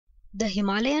The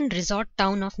Himalayan resort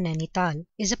town of Nainital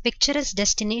is a picturesque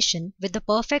destination with the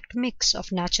perfect mix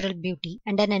of natural beauty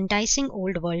and an enticing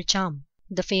old world charm.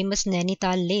 The famous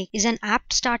Nainital Lake is an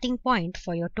apt starting point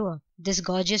for your tour. This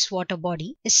gorgeous water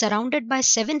body is surrounded by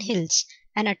 7 hills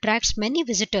and attracts many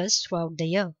visitors throughout the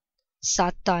year.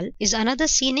 Sattal is another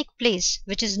scenic place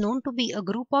which is known to be a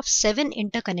group of 7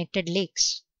 interconnected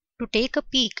lakes. To take a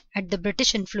peek at the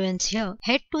British influence here,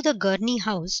 head to the Gurney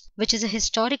House, which is a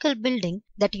historical building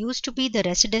that used to be the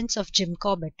residence of Jim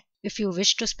Corbett. If you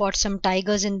wish to spot some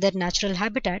tigers in their natural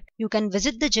habitat, you can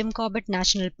visit the Jim Corbett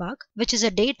National Park, which is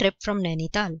a day trip from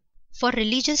Nainital. For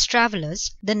religious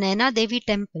travelers, the Naina Devi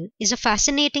Temple is a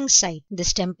fascinating sight.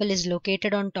 This temple is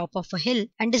located on top of a hill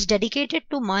and is dedicated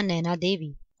to Ma Naina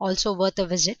Devi. Also worth a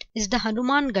visit is the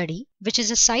Hanuman Gadi, which is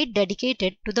a site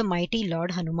dedicated to the mighty Lord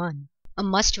Hanuman. A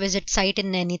must-visit site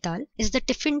in Nainital is the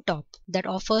Tiffin Top that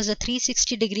offers a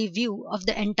 360-degree view of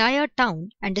the entire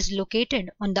town and is located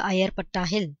on the Ayarpatta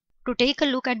hill. To take a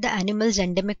look at the animals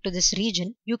endemic to this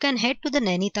region, you can head to the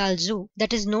Nainital Zoo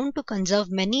that is known to conserve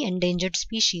many endangered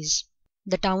species.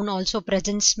 The town also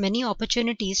presents many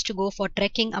opportunities to go for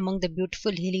trekking among the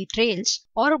beautiful hilly trails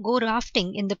or go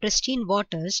rafting in the pristine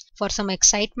waters for some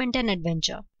excitement and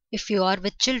adventure. If you are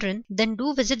with children, then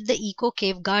do visit the Eco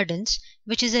Cave Gardens,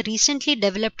 which is a recently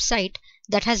developed site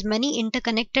that has many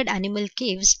interconnected animal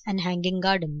caves and hanging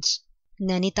gardens.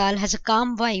 Nainital has a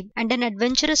calm vibe and an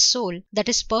adventurous soul that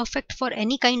is perfect for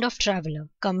any kind of traveler.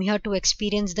 Come here to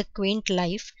experience the quaint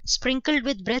life sprinkled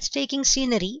with breathtaking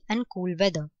scenery and cool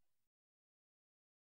weather.